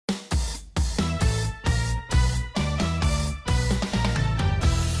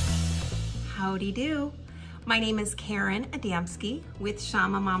Howdy do. My name is Karen Adamski with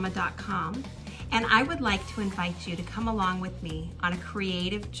ShamaMama.com, and I would like to invite you to come along with me on a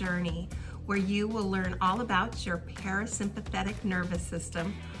creative journey where you will learn all about your parasympathetic nervous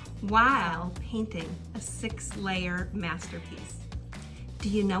system while painting a 6-layer masterpiece. Do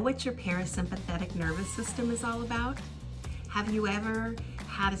you know what your parasympathetic nervous system is all about? Have you ever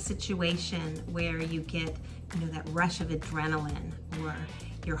had a situation where you get, that rush of adrenaline, or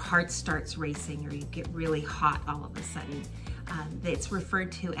your heart starts racing, or you get really hot all of a sudden? It's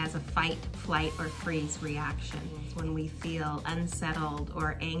referred to as a fight, flight, or freeze reaction. When we feel unsettled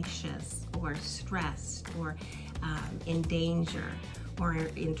or anxious or stressed or in danger or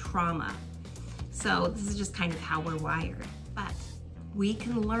in trauma. So this is just kind of how we're wired. But we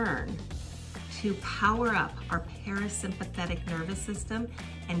can learn to power up our parasympathetic nervous system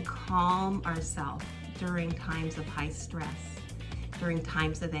and calm ourselves during times of high stress, during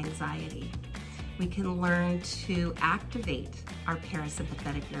times of anxiety. We can learn to activate our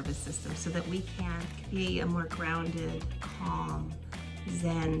parasympathetic nervous system so that we can be a more grounded, calm,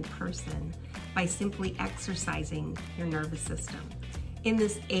 zen person by simply exercising your nervous system. In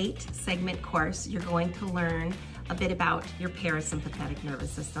this 8-segment course, you're going to learn a bit about your parasympathetic nervous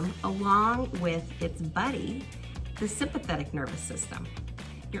system along with its buddy, the sympathetic nervous system.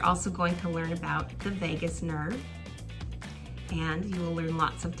 You're also going to learn about the vagus nerve, and you will learn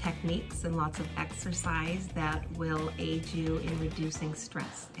lots of techniques and lots of exercise that will aid you in reducing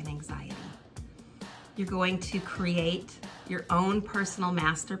stress and anxiety. You're going to create your own personal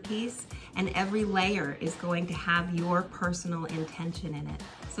masterpiece, and every layer is going to have your personal intention in it.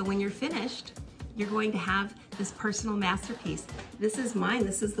 So when you're finished, you're going to have this personal masterpiece. This is mine.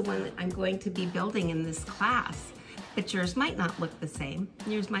 This is the one that I'm going to be building in this class. But yours might not look the same.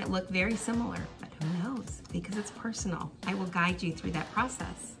 Yours might look very similar, but who knows? Because it's personal. I will guide you through that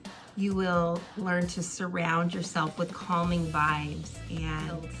process. You will learn to surround yourself with calming vibes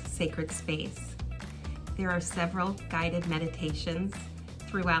and sacred space. There are several guided meditations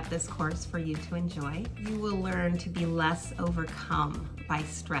throughout this course for you to enjoy. You will learn to be less overcome by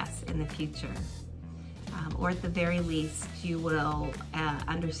stress in the future. Or at the very least, you will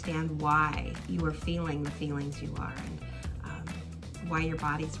understand why you are feeling the feelings you are and why your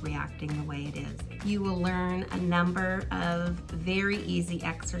body's reacting the way it is. You will learn a number of very easy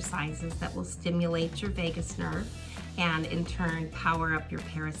exercises that will stimulate your vagus nerve and in turn power up your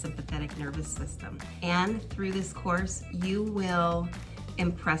parasympathetic nervous system. And through this course, you will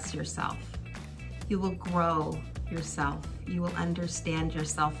impress yourself. You will grow yourself. You will understand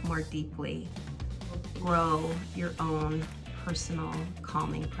yourself more deeply. Grow your own personal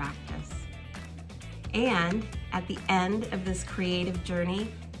calming practice. And at the end of this creative journey,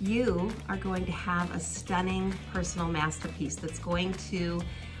 you are going to have a stunning personal masterpiece that's going to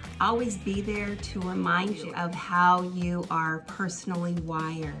always be there to remind you of how you are personally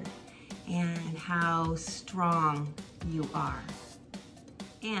wired and how strong you are.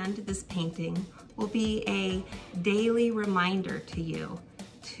 And this painting will be a daily reminder to you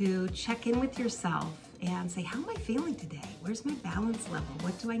to check in with yourself and say, how am I feeling today? Where's my balance level?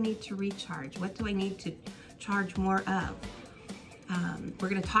 What do I need to recharge? What do I need to charge more of? We're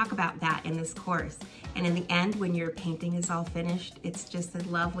gonna talk about that in this course. And in the end, when your painting is all finished, it's just a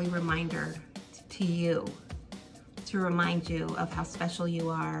lovely reminder to you, to remind you of how special you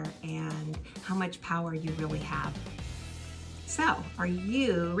are and how much power you really have. So, are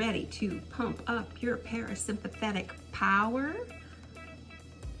you ready to pump up your parasympathetic power?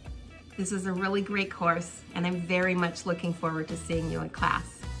 This is a really great course, and I'm very much looking forward to seeing you in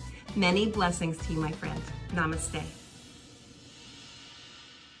class. Many blessings to you, my friend. Namaste.